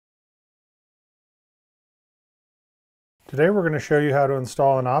Today we're going to show you how to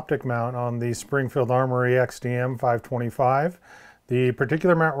install an optic mount on the Springfield Armory XDM 5.25. The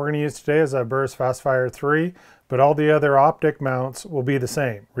particular mount we're going to use today is a Burris Fastfire 3, but all the other optic mounts will be the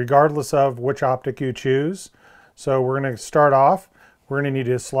same, regardless of which optic you choose. So we're going to start off. We're going to need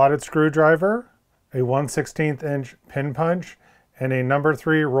a slotted screwdriver, a 1/16 inch pin punch, and a number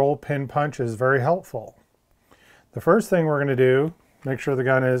 3 roll pin punch is very helpful. The first thing we're going to do, make sure the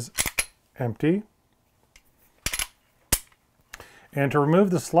gun is empty. And to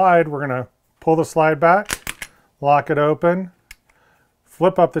remove the slide, we're going to pull the slide back, lock it open,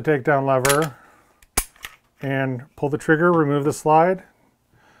 flip up the takedown lever, and pull the trigger, remove the slide,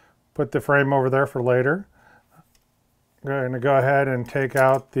 put the frame over there for later. I'm going to go ahead and take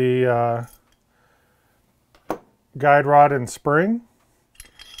out the guide rod and spring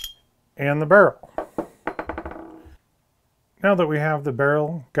and the barrel. Now that we have the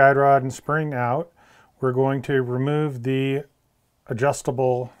barrel, guide rod, and spring out, we're going to remove the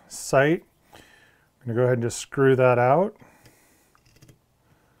adjustable sight. I'm going to go ahead and just screw that out.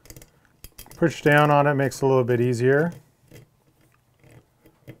 Push down on it makes it a little bit easier.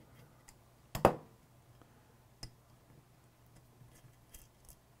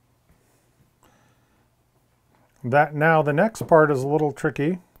 Now the next part is a little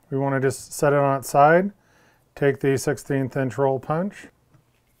tricky. We want to just set it on its side, take the 1/16 inch roll punch,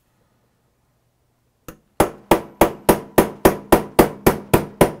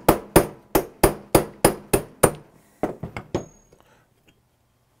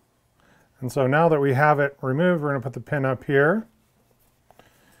 and so now that we have it removed, we're going to put the pin up here.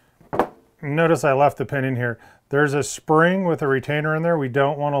 Notice I left the pin in here. There's a spring with a retainer in there we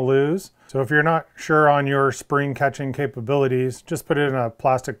don't want to lose. So if you're not sure on your spring catching capabilities, just put it in a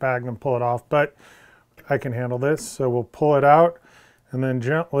plastic bag and pull it off. But I can handle this. So we'll pull it out and then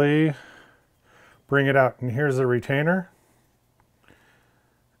gently bring it out. And here's the retainer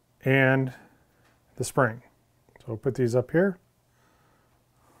and the spring. So we'll put these up here.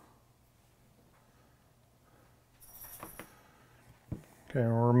 Okay,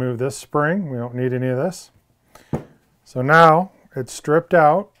 we'll remove this spring. We don't need any of this. So now it's stripped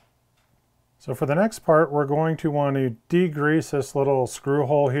out. So for the next part, we're going to want to degrease this little screw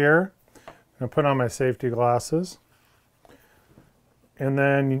hole here. I'm going to put on my safety glasses. And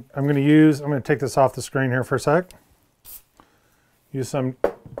then I'm going to take this off the screen here for a sec. I'm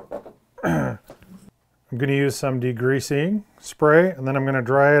going to use some degreasing spray, and then I'm going to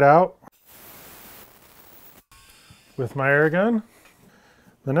dry it out with my air gun.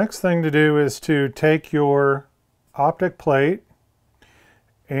 The next thing to do is to take your optic plate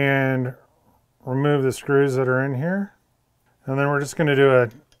and remove the screws that are in here. And then we're just going to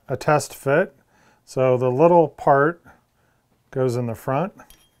do a test fit. So the little part goes in the front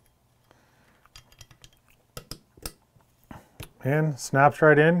and snaps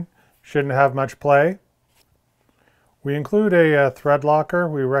right in. Shouldn't have much play. We include a thread locker.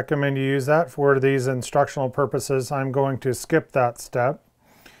 We recommend you use that for these instructional purposes. I'm going to skip that step.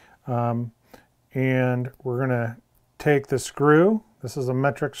 And we're going to take the screw. This is a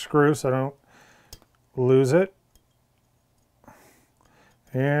metric screw, so don't lose it.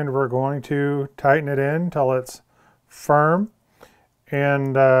 And we're going to tighten it in until it's firm.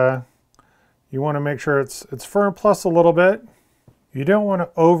 And you want to make sure it's firm plus a little bit. You don't want to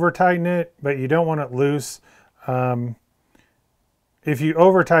over tighten it, but you don't want it loose. If you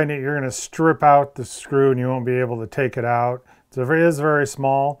over tighten it, you're going to strip out the screw and you won't be able to take it out. So it is very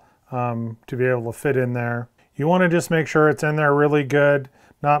small to be able to fit in there. You want to just make sure it's in there really good,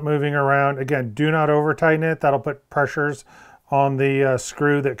 not moving around. Again, do not over tighten it. That'll put pressures on the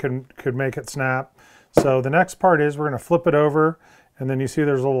screw that could make it snap. So the next part is we're going to flip it over, and then you see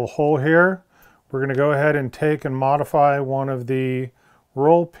there's a little hole here. We're going to go ahead and take and modify one of the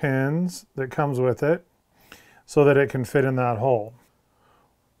roll pins that comes with it so that it can fit in that hole.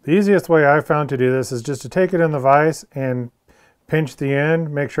 The easiest way I've found to do this is just to take it in the vise and pinch the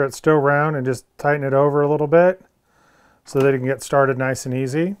end, make sure it's still round, and just tighten it over a little bit so that it can get started nice and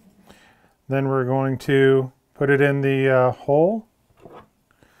easy. Then we're going to put it in the hole,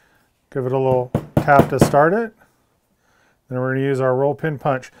 give it a little tap to start it. Then we're going to use our roll pin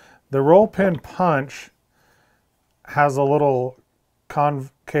punch. The roll pin punch has a little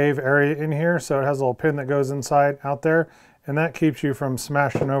concave area in here, so it has a little pin that goes inside out there, and that keeps you from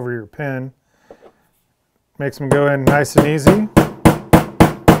smashing over your pin. Makes them go in nice and easy.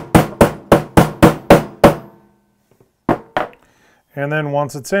 And then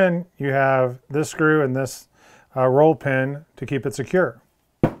once it's in, you have this screw and this roll pin to keep it secure.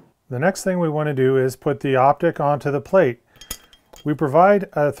 The next thing we want to do is put the optic onto the plate. We provide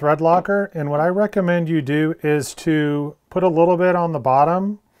a thread locker, and what I recommend you do is to put a little bit on the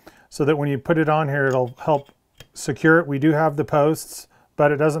bottom so that when you put it on here, it'll help secure it. We do have the posts,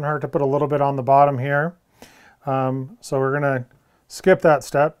 but it doesn't hurt to put a little bit on the bottom here. So we're gonna skip that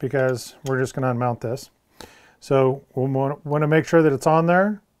step because we're just gonna unmount this. So we'll want to make sure that it's on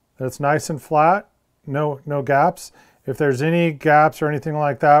there, that it's nice and flat, no gaps. If there's any gaps or anything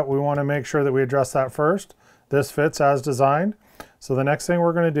like that, we want to make sure that we address that first. This fits as designed. So the next thing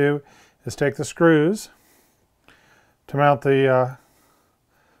we're going to do is take the screws to mount the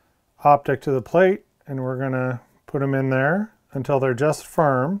optic to the plate, and we're going to put them in there until they're just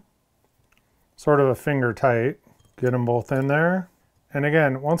firm, sort of a finger tight. Get them both in there. And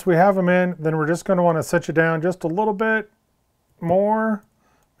again, once we have them in, then we're just going to want to cinch it down just a little bit more,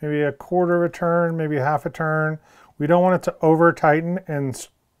 maybe a quarter of a turn, maybe half a turn. We don't want it to over tighten and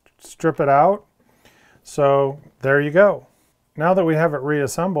strip it out. So there you go. Now that we have it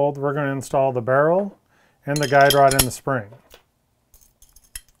reassembled, we're going to install the barrel and the guide rod and the spring.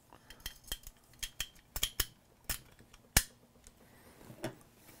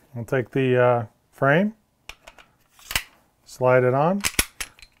 We'll take the frame, slide it on,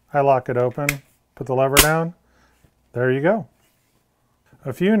 I lock it open, put the lever down, there you go.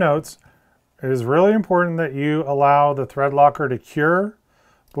 A few notes: it is really important that you allow the thread locker to cure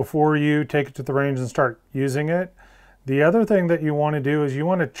before you take it to the range and start using it. The other thing that you want to do is you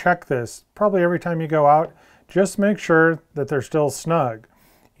want to check this probably every time you go out. Just make sure that they're still snug.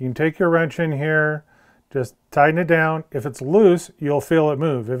 You can take your wrench in here, just tighten it down. If it's loose, you'll feel it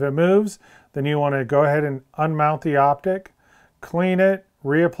move. If it moves, then you want to go ahead and unmount the optic, clean it,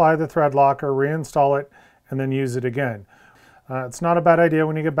 reapply the thread locker, reinstall it, and then use it again. It's not a bad idea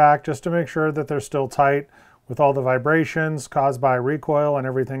when you get back just to make sure that they're still tight. With all the vibrations caused by recoil and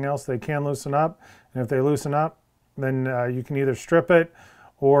everything else, they can loosen up. And if they loosen up, then you can either strip it,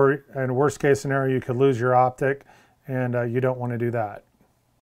 or in worst case scenario, you could lose your optic, and you don't want to do that.